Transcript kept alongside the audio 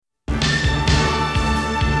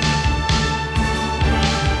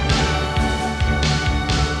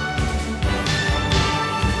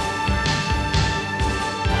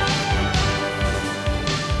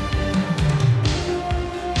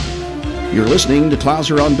You're listening to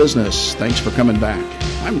Clouser on Business. Thanks for coming back.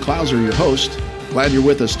 I'm Clouser, your host. Glad you're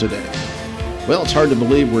with us today. Well, it's hard to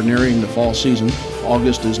believe we're nearing the fall season.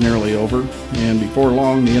 August is nearly over, and before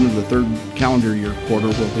long, the end of the third calendar year quarter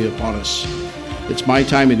will be upon us. It's my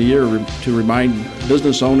time of the year to remind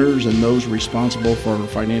business owners and those responsible for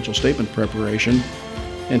financial statement preparation,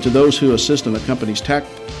 and to those who assist in a company's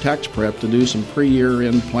tax prep to do some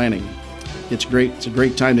pre-year-end planning. It's a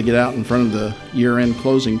great time to get out in front of the year-end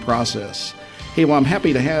closing process. Hey, well, I'm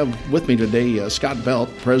happy to have with me today Scott Belt,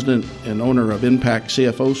 President and owner of Impact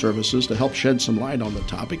CFO Services, to help shed some light on the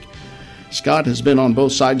topic. Scott has been on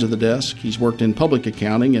both sides of the desk. He's worked in public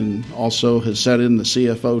accounting and also has sat in the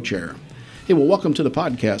CFO chair. Hey, well, welcome to the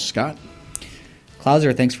podcast, Scott.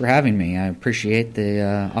 Clouser, thanks for having me. I appreciate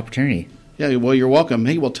the opportunity. Yeah, well, you're welcome.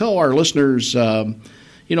 Hey, well, tell our listeners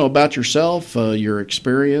about yourself, your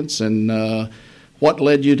experience, and what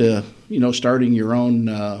led you to, starting your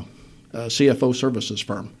own CFO services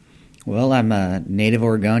firm. Well, I'm a native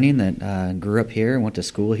Oregonian that grew up here, went to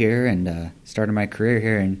school here, and started my career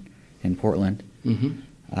here in Portland. Mm-hmm.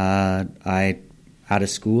 Out of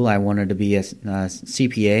school, I wanted to be a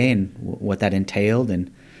CPA and what that entailed, and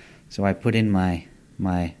so I put in my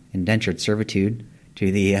indentured servitude to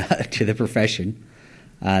the profession.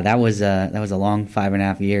 That was a long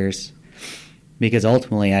 5.5 years, because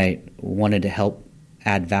ultimately I wanted to help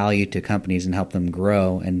add value to companies and help them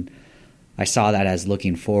grow, and I saw that as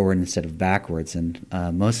looking forward instead of backwards. And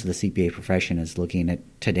most of the CPA profession is looking at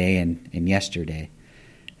today and yesterday,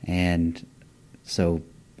 and so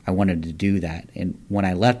I wanted to do that. And when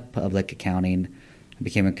I left public accounting, I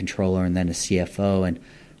became a controller and then a CFO. And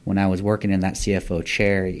when I was working in that CFO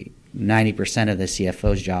chair, 90% of the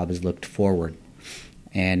CFO's job is looked forward,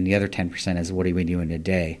 and the other 10% is what are we doing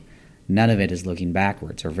today. None of it is looking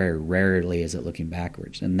backwards, or very rarely is it looking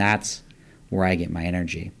backwards, and that's where I get my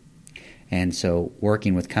energy. And so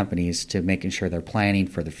working with companies to making sure they're planning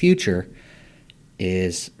for the future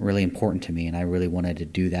is really important to me, and I really wanted to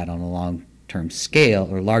do that on a long-term scale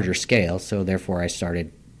or larger scale, so therefore I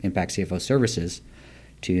started Impact CFO Services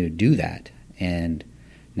to do that. And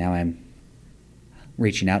now I'm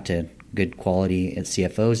reaching out to good quality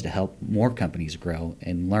CFOs to help more companies grow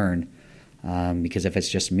and learn, because if it's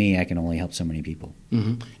just me, I can only help so many people.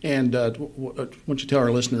 Mm-hmm. And why don't you tell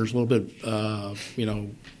our listeners a little bit,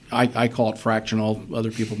 I call it fractional,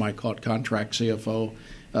 other people might call it contract CFO.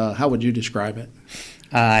 How would you describe it?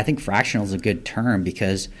 I think fractional is a good term,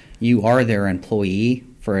 because you are their employee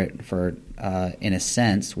for in a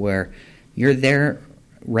sense where you're there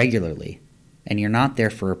regularly and you're not there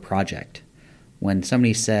for a project. When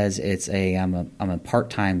somebody says I'm a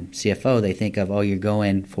part-time CFO, they think of, you're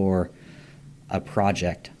going for a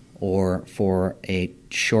project or for a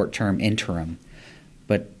short-term interim.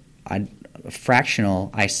 But fractional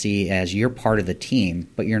I see as you're part of the team,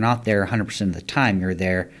 but you're not there 100% of the time. You're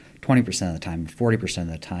there 20% of the time, 40% of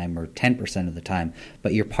the time, or 10% of the time,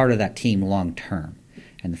 but you're part of that team long-term.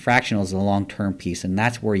 And the fractional is the long-term piece, and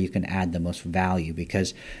that's where you can add the most value,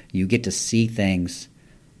 because you get to see things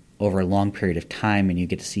over a long period of time, and you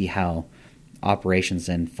get to see how operations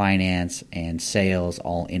and finance and sales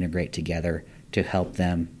all integrate together to help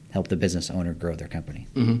the business owner grow their company.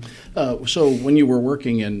 Mm-hmm. So when you were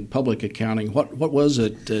working in public accounting, what was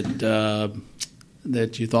it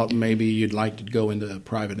that you thought maybe you'd like to go into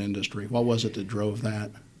private industry? What was it that drove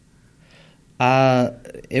that?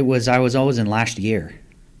 I was always in last year.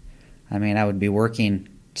 I mean, I would be working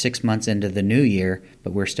 6 months into the new year,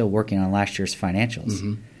 but we're still working on last year's financials.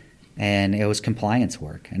 Mm-hmm. And it was compliance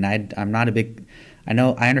work. And I'm not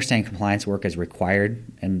I understand compliance work is required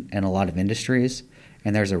in a lot of industries,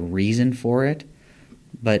 and there's a reason for it,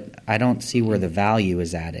 but I don't see where the value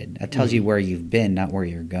is added. It tells you where you've been, not where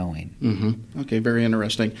you're going. Mm-hmm. Okay, very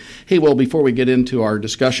interesting. Hey, well, before we get into our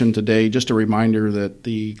discussion today, just a reminder that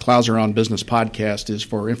the Clouser on Business podcast is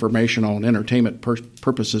for informational and entertainment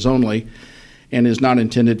purposes only, and is not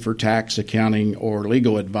intended for tax, accounting, or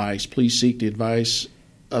legal advice. Please seek the advice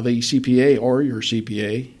of a CPA or your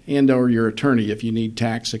CPA and or your attorney if you need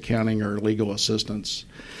tax, accounting, or legal assistance.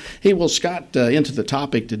 Hey, well, Scott, into the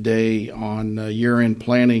topic today on year-end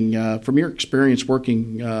planning. From your experience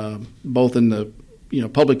working both in the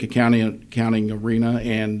public accounting arena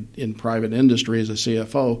and in private industry as a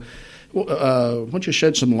CFO, why don't you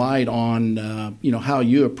shed some light on how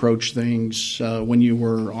you approach things when you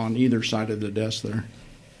were on either side of the desk there?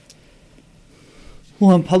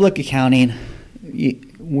 Well, in public accounting,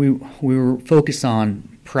 we were focused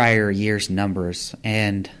on prior year's numbers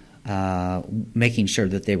and making sure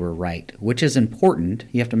that they were right, which is important.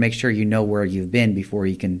 You have to make sure you know where you've been before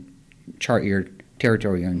you can chart your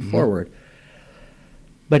territory going forward.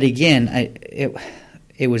 But again,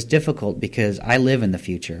 it was difficult because I live in the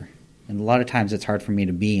future. And a lot of times it's hard for me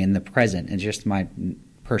to be in the present. It's just my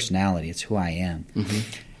personality. It's who I am. Mm-hmm.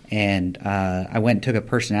 And I went and took a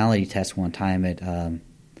personality test one time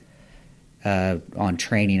on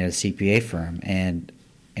training at a CPA firm. And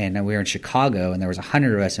we were in Chicago, and there was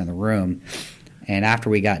 100 of us in the room. And after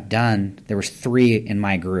we got done, there was 3 in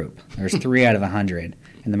my group. There was 3 out of 100.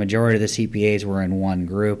 And the majority of the CPAs were in one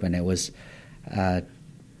group, and it was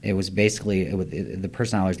basically the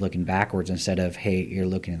person I was looking backwards instead of, hey, you're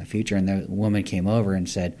looking in the future. And the woman came over and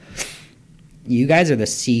said, you guys are the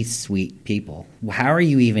C-suite people. How are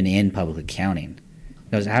you even in public accounting?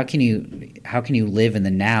 Because how can you live in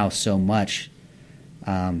the now so much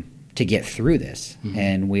to get through this? Mm-hmm.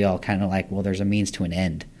 And we all kind of like, well, there's a means to an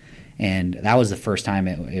end. And that was the first time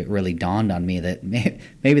it really dawned on me that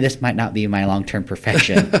maybe this might not be my long-term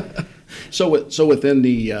profession. So within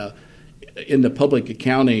the in the public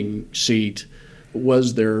accounting seat,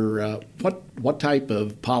 was there what type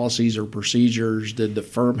of policies or procedures did the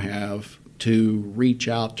firm have to reach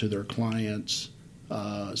out to their clients,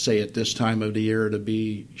 say at this time of the year, to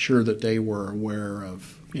be sure that they were aware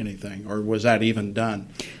of anything, or was that even done?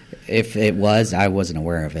 If it was, I wasn't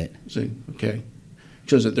aware of it. See, okay.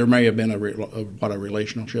 Because there may have been a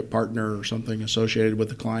relationship partner or something associated with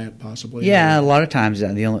the client, possibly. Yeah, a lot of times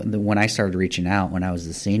when I started reaching out when I was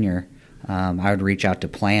the senior, I would reach out to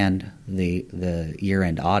plan the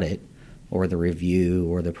year-end audit or the review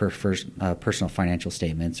or the personal financial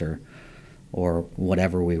statements or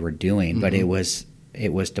whatever we were doing. Mm-hmm. But it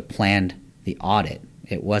was to plan the audit.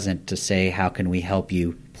 It wasn't to say, how can we help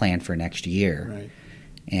you plan for next year? Right.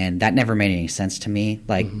 And that never made any sense to me,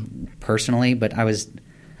 personally. But I was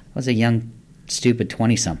a young, stupid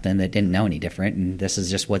 20-something that didn't know any different, and this is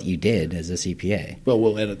just what you did as a CPA. Well,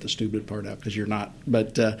 we'll edit the stupid part out because you're not.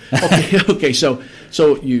 But okay. So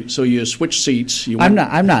you switch seats. I'm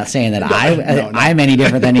not saying that I'm any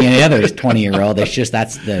different than any other 20-year-old. It's just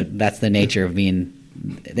that's the nature of being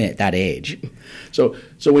that age. So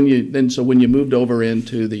when you moved over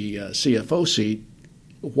into the CFO seat,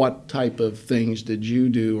 what type of things did you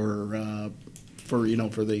do, or for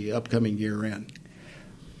the upcoming year end?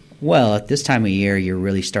 Well, at this time of year, you're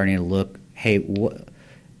really starting to look.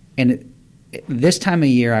 This time of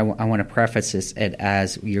year, I want to preface this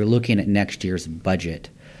as you're looking at next year's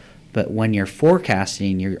budget. But when you're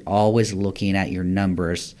forecasting, you're always looking at your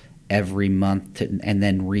numbers every month and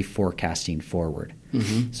then reforecasting forward.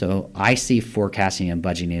 Mm-hmm. So I see forecasting and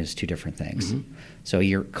budgeting as 2 different things. Mm-hmm. So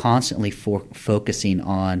you're constantly focusing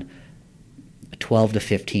on 12 to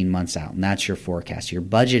 15 months out, and that's your forecast. Your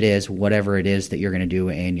budget is whatever it is that you're going to do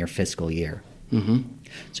in your fiscal year. Mm-hmm.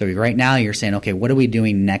 So right now you're saying, okay, what are we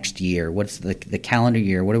doing next year? What's the calendar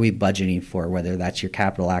year? What are we budgeting for, whether that's your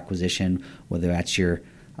capital acquisition, whether that's your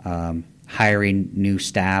hiring new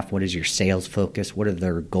staff, what is your sales focus, what are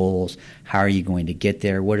their goals, how are you going to get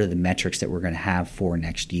there, what are the metrics that we're going to have for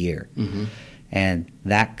next year. Mm-hmm. And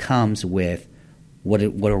that comes with what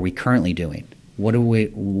are we currently doing? What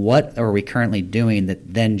are we currently doing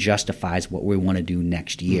that then justifies what we want to do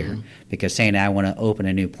next year? Mm-hmm. Because saying I want to open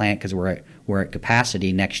a new plant because we're at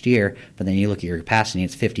capacity next year, but then you look at your capacity,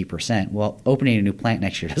 it's 50%. Well, opening a new plant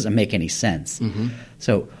next year doesn't make any sense. Mm-hmm.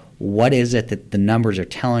 So what is it that the numbers are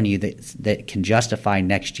telling you that can justify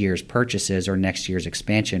next year's purchases or next year's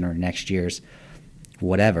expansion or next year's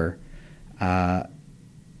whatever? So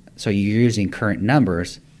you're using current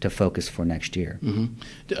numbers to focus for next year.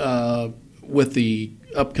 Mm-hmm. With the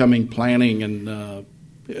upcoming planning, and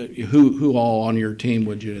who all on your team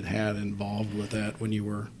would you have had involved with that when you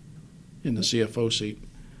were in the CFO seat?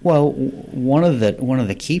 Well, one of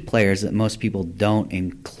the key players that most people don't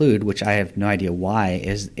include, which I have no idea why,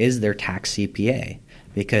 is their tax CPA,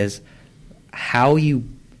 because how you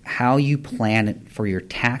plan for your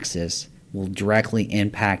taxes will directly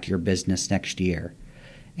impact your business next year.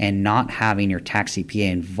 And not having your tax CPA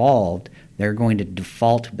involved, they're going to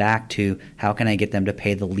default back to how can I get them to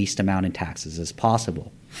pay the least amount in taxes as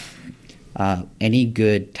possible. Any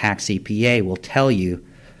good tax CPA will tell you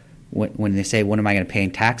when they say, what am I going to pay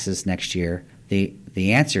in taxes next year? The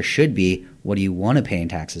answer should be, what do you want to pay in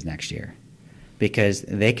taxes next year? Because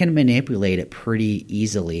they can manipulate it pretty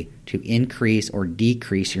easily to increase or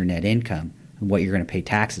decrease your net income and what you're going to pay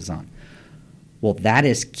taxes on. Well, that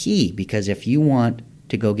is key, because if you want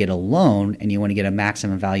to go get a loan and you want to get a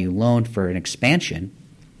maximum value loan for an expansion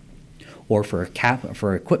or for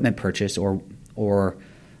equipment purchase or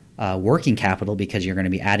working capital because you're going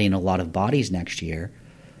to be adding a lot of bodies next year,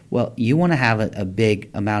 Well, you want to have a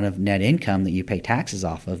big amount of net income that you pay taxes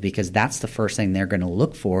off of, because that's the first thing they're going to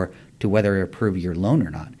look for to whether to approve your loan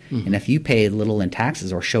or not. Mm-hmm. And if you pay little in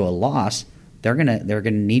taxes or show a loss, they're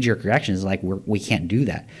gonna knee-jerk reactions like we can't do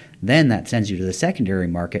that. Then that sends you to the secondary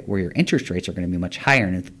market where your interest rates are going to be much higher,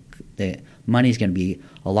 and the money's going to be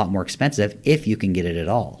a lot more expensive if you can get it at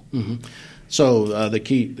all. Mm-hmm. So the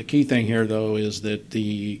key thing here, though, is that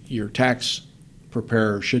your tax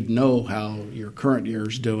preparer should know how your current year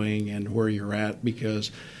is doing and where you're at,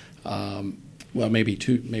 because maybe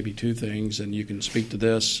two things, and you can speak to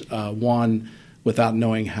this. One, without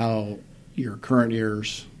knowing how your current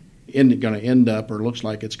year's going to end up, or looks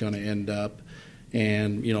like it's going to end up,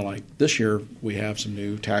 and like this year we have some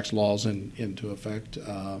new tax laws into effect.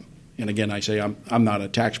 And again, I say I'm not a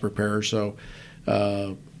tax preparer, so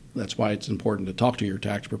that's why it's important to talk to your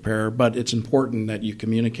tax preparer. But it's important that you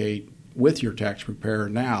communicate with your tax preparer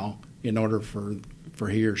now in order for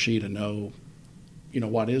he or she to know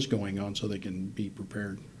what is going on, so they can be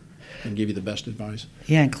prepared and give you the best advice.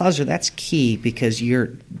 Yeah, and Klauser, that's key, because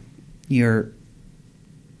your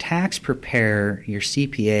tax preparer, your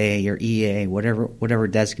CPA, your EA, whatever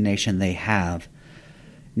designation they have,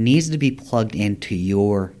 needs to be plugged into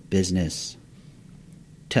your business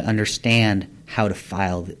to understand how to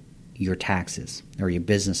file your taxes or your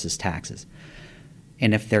business's taxes.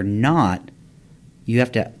 And if they're not, you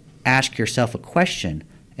have to ask yourself a question.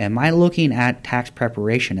 Am I looking at tax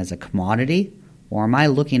preparation as a commodity, or am I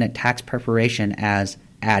looking at tax preparation as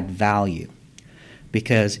add value?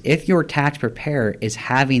 Because if your tax preparer is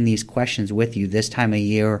having these questions with you this time of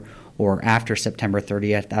year or after September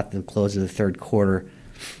 30th, at the close of the third quarter,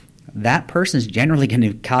 that person is generally going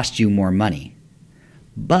to cost you more money.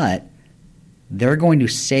 But they're going to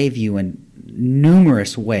save you in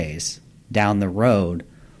numerous ways down the road,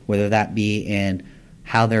 whether that be in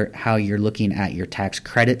how you're looking at your tax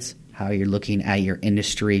credits, how you're looking at your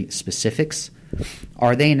industry specifics.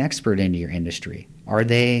 Are they an expert in your industry? Are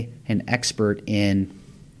they an expert in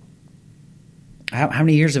how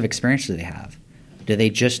many years of experience do they have? Do they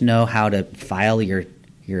just know how to file your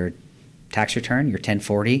tax return, your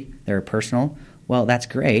 1040, their personal? Well, that's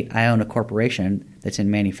great. I own a corporation that's in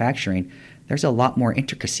manufacturing. There's a lot more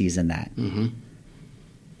intricacies in that. Mm-hmm.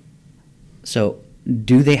 So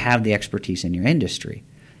do they have the expertise in your industry?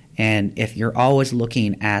 And if you're always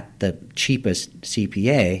looking at the cheapest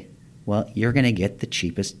CPA, well, you're going to get the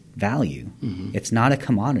cheapest value. Mm-hmm. It's not a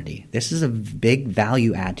commodity. This is a big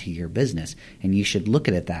value add to your business, and you should look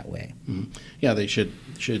at it that way. Mm-hmm. Yeah, they should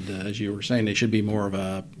as you were saying, they should be more of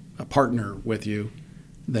a partner with you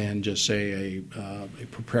than just say a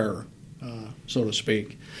preparer, so to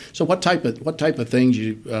speak. So what type of things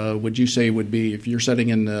would you say would be, if you're sitting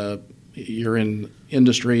you're in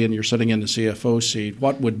industry and you're sitting in the CFO seat,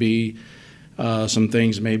 what would be some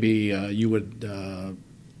things maybe you would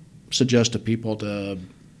suggest to people to,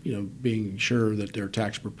 being sure that their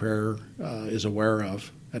tax preparer is aware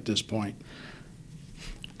of at this point?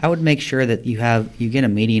 I would make sure that you get a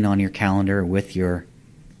meeting on your calendar with your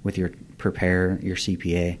preparer, your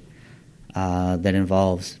CPA, that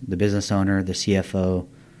involves the business owner, the CFO,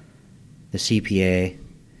 the CPA,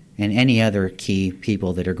 and any other key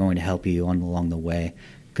people that are going to help you along the way.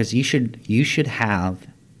 Because you should have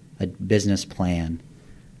a business plan,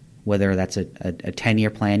 whether that's a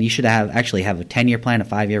 10-year plan. You should actually have a 10-year plan, a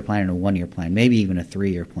 5-year plan, and a 1-year plan, maybe even a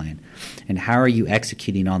 3-year plan. And how are you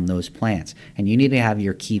executing on those plans? And you need to have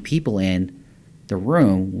your key people in the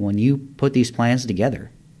room when you put these plans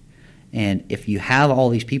together. And if you have all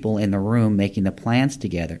these people in the room making the plans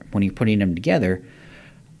together, when you're putting them together,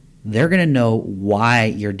 they're going to know why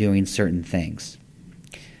you're doing certain things.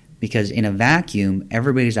 Because in a vacuum,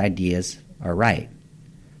 everybody's ideas are right.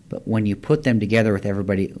 But when you put them together with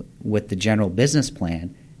everybody, with the general business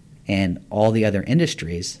plan and all the other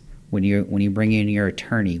industries, when you bring in your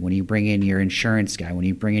attorney, when you bring in your insurance guy, when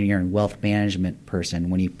you bring in your wealth management person,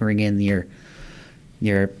 when you bring in your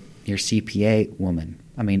CPA woman,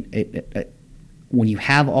 I mean, when you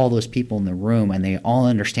have all those people in the room and they all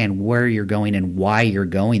understand where you're going and why you're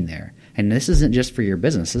going there, and this isn't just for your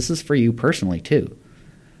business, this is for you personally too.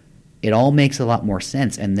 It all makes a lot more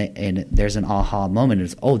sense, and there's an aha moment.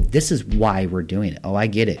 It's, oh, this is why we're doing it. Oh, I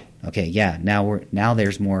get it. Okay, yeah. Now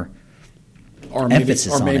there's more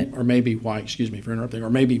emphasis on it. Or maybe why? Excuse me for interrupting. Or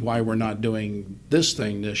maybe why we're not doing this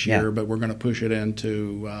thing this year, but we're going to push it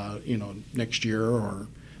into next year, or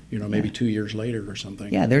maybe 2 years later or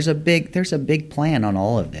something. Yeah, there's a big plan on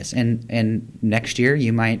all of this, and next year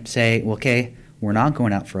you might say, okay, we're not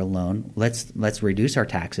going out for a loan. Let's reduce our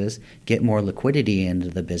taxes, get more liquidity into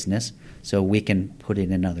the business so we can put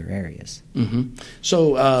it in other areas. Mm-hmm.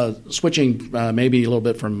 So switching maybe a little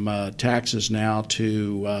bit from taxes now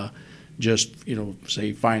to just,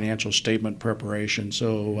 say financial statement preparation.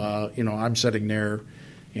 So, I'm sitting there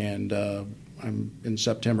and I'm in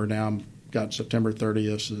September now. I've got September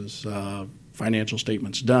 30th as financial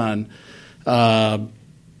statements done.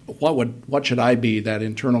 What should I be, that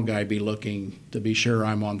internal guy, be looking to be sure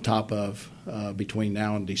I'm on top of between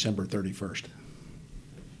now and December 31st?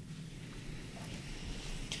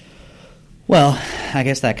 Well, I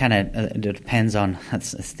guess that kind of depends on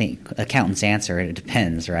the accountant's answer. It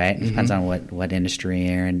depends, right? It depends on what industry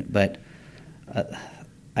you're in. But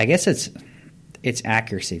I guess it's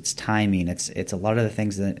accuracy, it's timing, it's a lot of the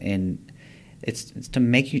things it's to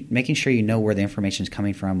making sure you know where the information is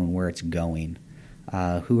coming from and where it's going.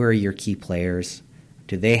 Who are your key players?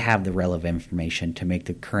 Do they have the relevant information to make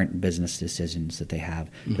the current business decisions that they have?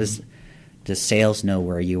 Mm-hmm. Does sales know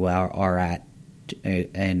where you are at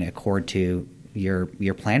in accord to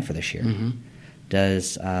your plan for this year? Mm-hmm.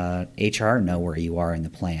 Does HR know where you are in the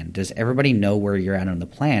plan? Does everybody know where you're at on the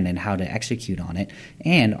plan and how to execute on it?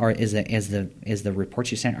 And is the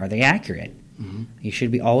reports you sent, are they accurate? Mm-hmm. You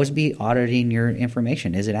should always be auditing your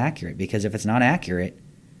information. Is it accurate? Because if it's not accurate,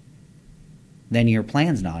 then your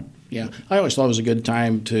plan's not. Yeah, I always thought it was a good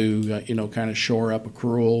time to kind of shore up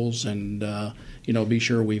accruals and be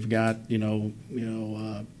sure we've got during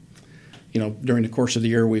the course of the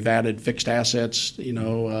year we've added fixed assets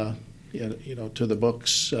to the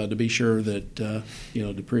books to be sure that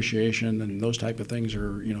depreciation and those type of things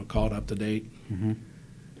are caught up to date. Mm-hmm.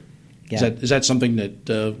 Yeah. Is that something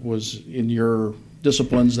that was in your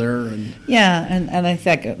disciplines there? Yeah, and I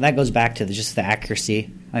think that goes back to just the accuracy.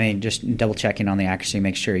 I mean, just double checking on the accuracy,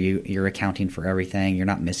 make sure you're accounting for everything, you're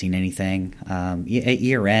not missing anything. At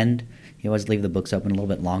year end, you always leave the books open a little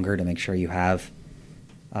bit longer to make sure you have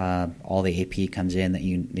all the AP comes in that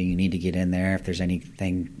you need to get in there. If there's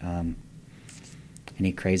anything,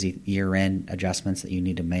 any crazy year end adjustments that you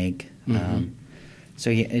need to make. Mm-hmm.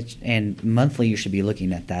 And monthly you should be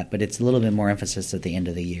looking at that, but it's a little bit more emphasis at the end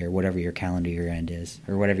of the year, whatever your calendar year end is,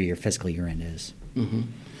 or whatever your fiscal year end is. Mm-hmm.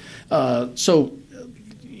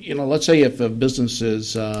 Let's say if a business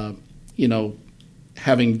is,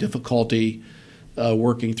 having difficulty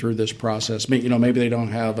working through this process, maybe they don't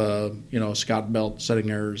have a Scott Belt sitting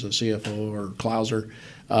there as a CFO or Clouser.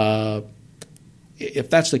 If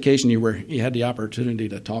that's the case, and you had the opportunity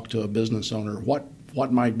to talk to a business owner, what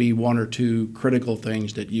might be one or two critical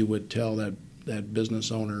things that you would tell that business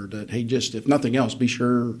owner that, hey, just if nothing else, be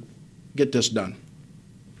sure get this done?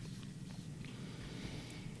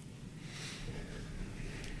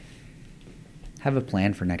 Have a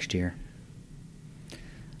plan for next year.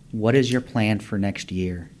 What is your plan for next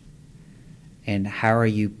year? And how are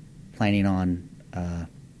you planning on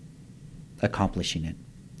accomplishing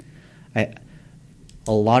it?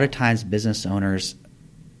 A lot of times business owners,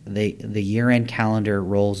 the year-end calendar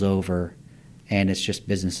rolls over and it's just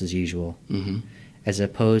business as usual. Mm-hmm. As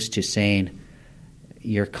opposed to saying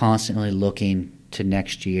you're constantly looking to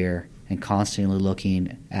next year and constantly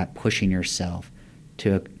looking at pushing yourself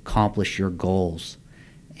to accomplish your goals.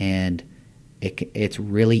 And it's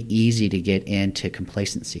really easy to get into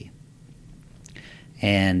complacency.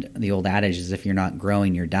 And the old adage is if you're not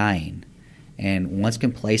growing, you're dying. And once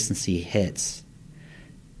complacency hits,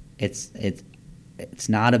 it's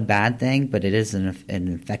not a bad thing, but it is an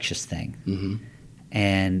infectious thing. Mm-hmm.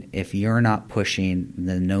 And if you're not pushing,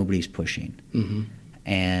 then nobody's pushing. Mm-hmm.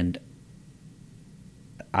 And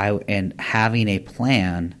having a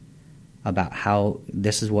plan about how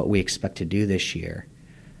this is what we expect to do this year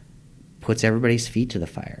puts everybody's feet to the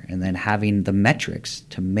fire, and then having the metrics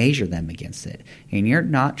to measure them against it. And you're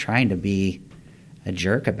not trying to be a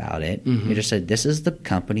jerk about it. Mm-hmm. You just said, this is the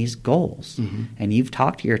company's goals. Mm-hmm. And you've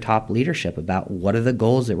talked to your top leadership about what are the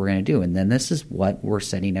goals that we're going to do. And then this is what we're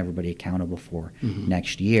setting everybody accountable for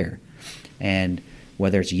next year. And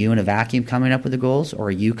whether it's you in a vacuum coming up with the goals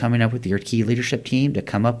or you coming up with your key leadership team to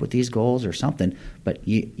come up with these goals or something, but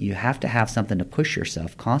you have to have something to push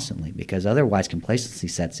yourself constantly, because otherwise complacency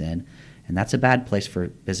sets in. And that's a bad place for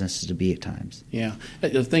businesses to be at times. Yeah.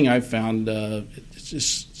 The thing I've found,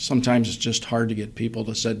 sometimes it's just hard to get people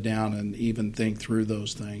to sit down and even think through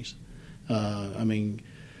those things. We're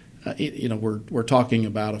talking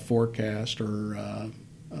about a forecast or,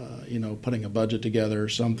 putting a budget together or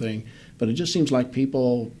something, but it just seems like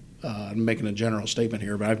people, I'm making a general statement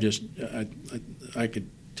here, but I could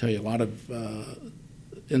tell you a lot of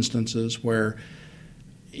instances where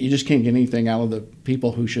you just can't get anything out of the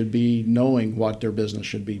people who should be knowing what their business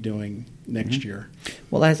should be doing next year.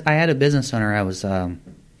 Well, I had a business owner I was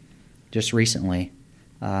just recently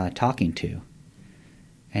talking to,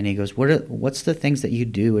 and he goes, "What's the things that you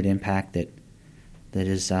do at Impact that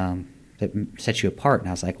sets you apart?" And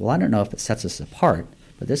I was like, "Well, I don't know if it sets us apart,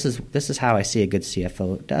 but this is how I see a good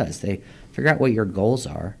CFO does. They figure out what your goals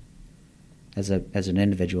are as an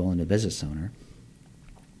individual and a business owner.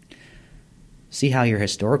 See how your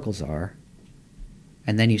historicals are,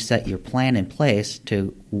 and then you set your plan in place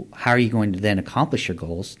to how are you going to then accomplish your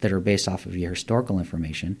goals that are based off of your historical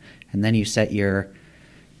information, and then you set your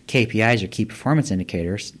KPIs, your key performance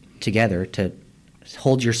indicators, together to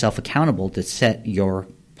hold yourself accountable to set your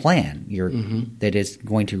plan that is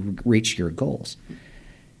going to reach your goals."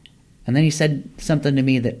 And then he said something to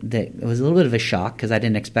me that was a little bit of a shock because I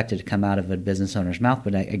didn't expect it to come out of a business owner's mouth,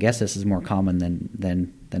 but I guess this is more common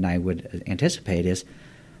than I would anticipate is,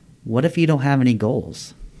 what if you don't have any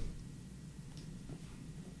goals?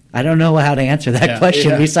 I don't know how to answer that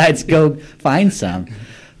question besides go find some.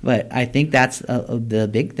 But I think that's the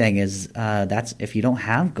big thing is that's if you don't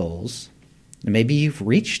have goals, maybe you've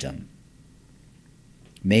reached them.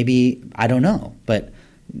 Maybe, I don't know, but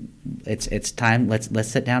it's time. Let's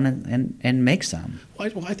sit down and make some.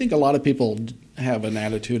 Well, I think a lot of people have an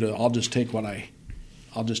attitude of I'll just take what I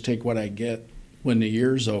get when the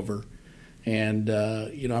year's over, and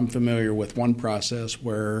I'm familiar with one process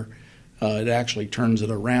where it actually turns it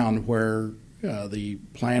around, where the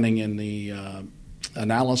planning and the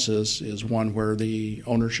analysis is one where the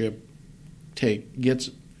ownership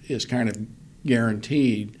is kind of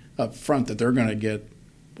guaranteed up front that they're going to get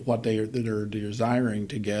what they're desiring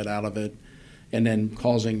to get out of it, and then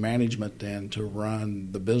causing management then to run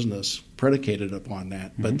the business predicated upon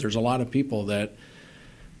that. But there's a lot of people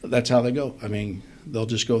that's how they go. I mean, they'll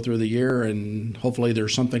just go through the year and hopefully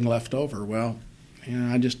there's something left over. Well,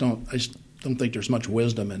 I just don't think there's much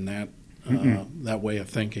wisdom in that that way of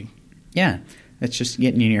thinking. Yeah. It's just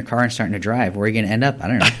getting in your car and starting to drive. Where are you going to end up? I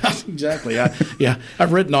don't know. Exactly.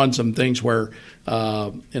 I've written on some things where,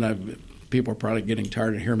 people are probably getting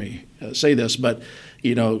tired of hearing me say this, but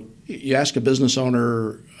you ask a business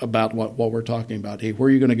owner about what we're talking about. Hey, where are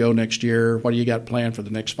you going to go next year? What do you got planned for the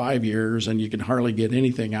next 5 years? And you can hardly get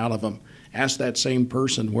anything out of them. Ask that same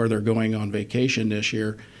person where they're going on vacation this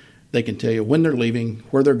year. They can tell you when they're leaving,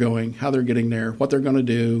 where they're going, how they're getting there, what they're going to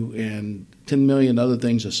do, and 10 million other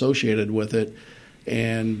things associated with it.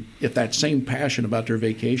 And if that same passion about their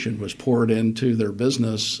vacation was poured into their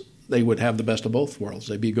business, they would have the best of both worlds.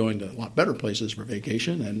 They'd be going to a lot better places for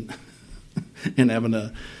vacation and having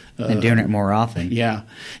and doing it more often. Yeah.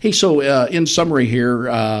 Hey, so in summary here,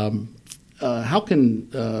 how can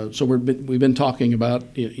so we've been talking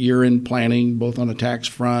about year-end planning, both on a tax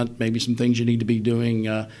front, maybe some things you need to be doing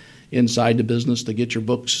inside the business to get your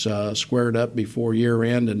books squared up before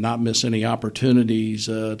year-end and not miss any opportunities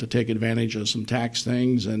to take advantage of some tax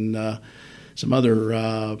things and some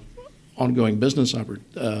other ongoing business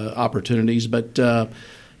opportunities. But how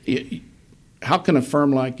can a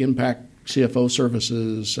firm like Impact CFO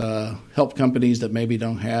Services help companies that maybe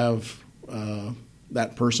don't have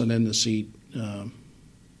that person in the seat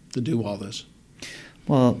to do all this?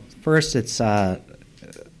 Well, first, it's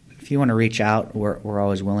if you want to reach out, we're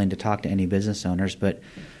always willing to talk to any business owners. But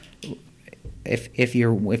if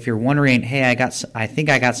you're wondering, hey, I think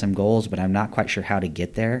I got some goals, but I'm not quite sure how to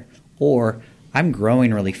get there, or I'm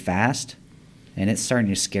growing really fast, and it's starting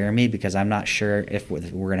to scare me because I'm not sure if we're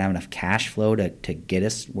going to have enough cash flow to get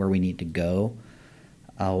us where we need to go,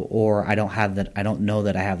 or I don't know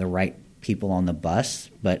that I have the right people on the bus,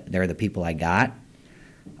 but they're the people I got.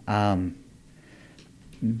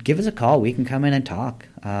 Give us a call. We can come in and talk.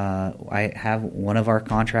 I have one of our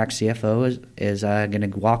contract CFOs is going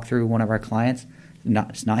to walk through one of our clients.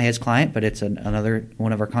 It's not his client, but it's another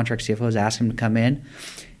one of our contract CFOs. Ask him to come in.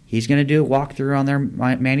 He's going to do a walkthrough on their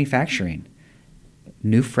manufacturing.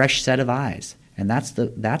 New, fresh set of eyes. And that's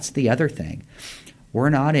the other thing. We're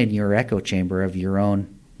not in your echo chamber of your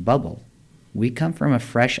own bubble. We come from a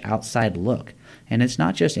fresh outside look. And it's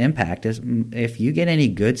not just Impact. If you get any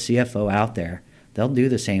good CFO out there, they'll do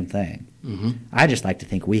the same thing. Mm-hmm. I just like to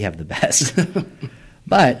think we have the best.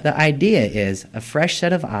 But the idea is a fresh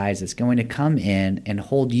set of eyes that's going to come in and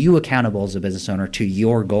hold you accountable as a business owner to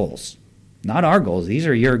your goals. Not our goals. These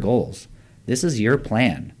are your goals. This is your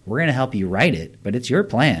plan. We're going to help you write it, but it's your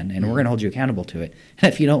plan, and we're going to hold you accountable to it.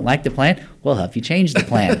 And if you don't like the plan, we'll help you change the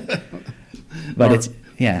plan. But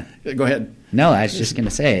Go ahead. No, I was just going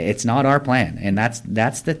to say it's not our plan, and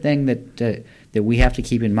that's the thing that we have to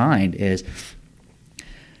keep in mind is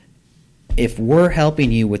if we're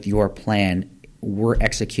helping you with your plan, we're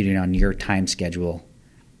executing on your time schedule,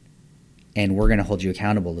 and we're going to hold you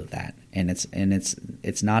accountable to that. And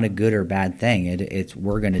it's not a good or bad thing. It's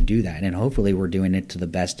we're going to do that, and hopefully we're doing it to the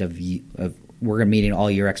best of you. We're meeting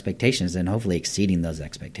all your expectations, and hopefully exceeding those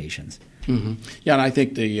expectations. Mm-hmm. Yeah, and I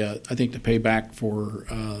think the payback for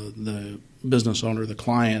the business owner, the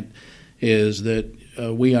client, is that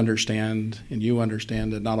we understand and you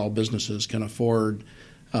understand that not all businesses can afford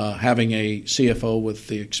having a CFO with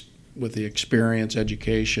the experience,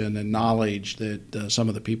 education, and knowledge that some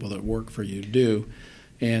of the people that work for you do,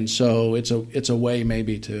 and so it's a way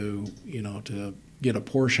maybe to get a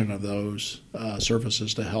portion of those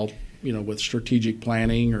services to help with strategic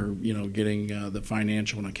planning, or getting the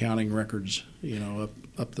financial and accounting records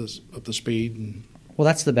up the speed. And well,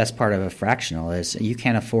 that's the best part of a fractional is you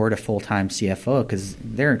can't afford a full-time CFO because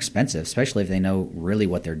they're expensive, especially if they know really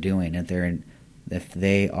what they're doing, if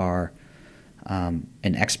they are an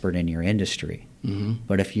expert in your industry. Mm-hmm.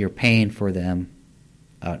 But if you're paying for them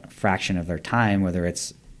a fraction of their time, whether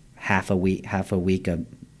it's half a week, 3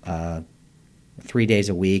 days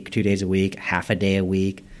a week, 2 days a week, half a day a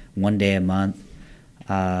week, 1 day a month,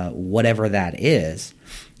 whatever that is,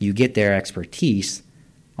 you get their expertise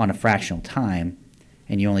on a fractional time,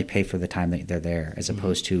 and you only pay for the time that they're there, as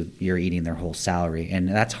opposed to you're eating their whole salary. And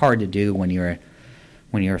that's hard to do when you're a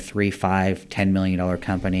 $3, $5, $10 million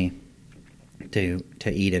company to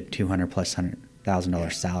eat a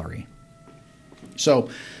 $200,000+ salary. So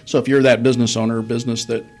if you're that business owner, business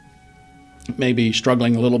that may be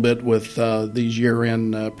struggling a little bit with these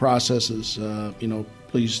year-end processes,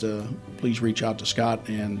 please reach out to Scott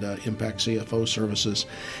and Impact CFO Services.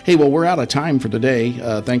 Hey, well, we're out of time for today.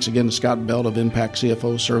 Thanks again to Scott Belt of Impact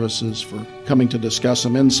CFO Services for coming to discuss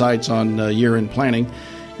some insights on year-end planning.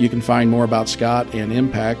 You can find more about Scott and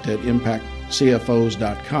Impact at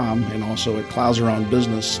impactcfos.com and also at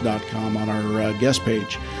klauseronbusiness.com on our guest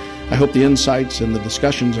page. I hope the insights and the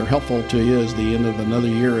discussions are helpful to you as the end of another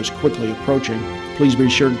year is quickly approaching. Please be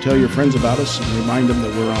sure to tell your friends about us and remind them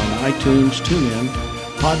that we're on iTunes, TuneIn,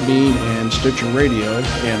 Podbean, and Stitcher Radio,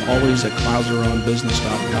 and always at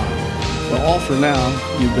klauseronbusiness.com. Well, all for now,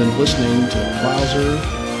 you've been listening to Klauser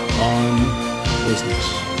on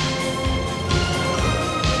Business.